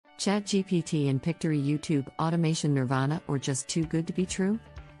ChatGPT and Pictory-YouTube automation Nirvana, or just too good to be true?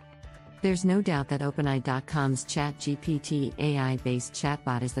 There's no doubt that OpenAI.com's ChatGPT AI-based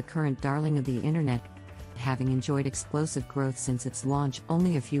chatbot is the current darling of the internet, having enjoyed explosive growth since its launch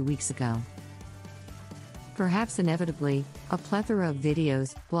only a few weeks ago. Perhaps inevitably, a plethora of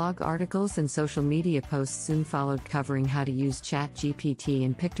videos, blog articles, and social media posts soon followed covering how to use ChatGPT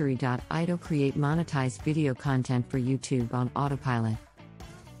and Pictory.ai to create monetized video content for YouTube on autopilot.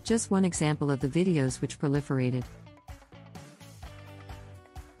 Just one example of the videos which proliferated.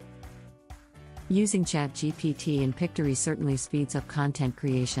 Using ChatGPT and Pictory certainly speeds up content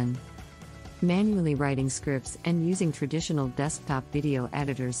creation. Manually writing scripts and using traditional desktop video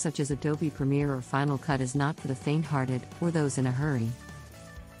editors such as Adobe Premiere or Final Cut is not for the faint-hearted or those in a hurry.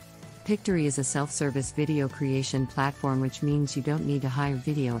 Pictory is a self-service video creation platform, which means you don't need to hire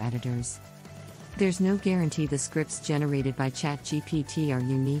video editors. There's no guarantee the scripts generated by ChatGPT are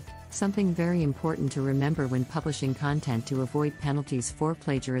unique, something very important to remember when publishing content to avoid penalties for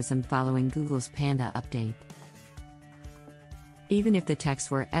plagiarism following Google's Panda update. Even if the texts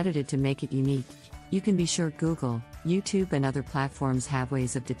were edited to make it unique, you can be sure Google, YouTube, and other platforms have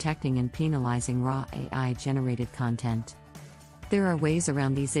ways of detecting and penalizing raw AI-generated content. There are ways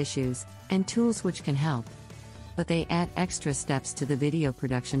around these issues, and tools which can help. But they add extra steps to the video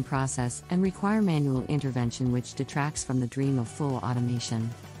production process and require manual intervention, which detracts from the dream of full automation.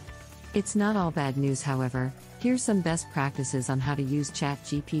 It's not all bad news, however. Here's some best practices on how to use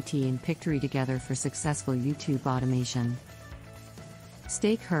ChatGPT and Pictory together for successful YouTube automation.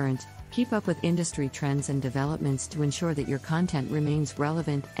 Stay current, keep up with industry trends and developments to ensure that your content remains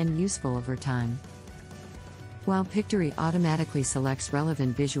relevant and useful over time. While Pictory automatically selects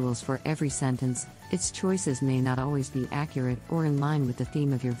relevant visuals for every sentence, its choices may not always be accurate or in line with the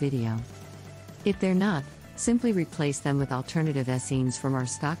theme of your video. If they're not, simply replace them with alternative scenes from our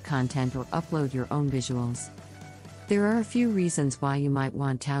stock content or upload your own visuals. There are a few reasons why you might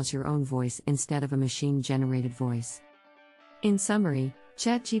want to use your own voice instead of a machine-generated voice. In summary,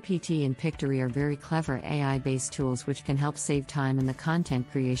 ChatGPT and Pictory are very clever AI-based tools which can help save time in the content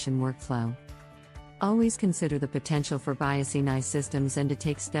creation workflow. Always consider the potential for bias in AI systems and to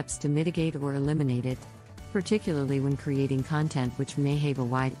take steps to mitigate or eliminate it, particularly when creating content which may have a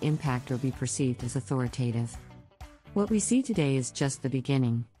wide impact or be perceived as authoritative. What we see today is just the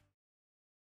beginning.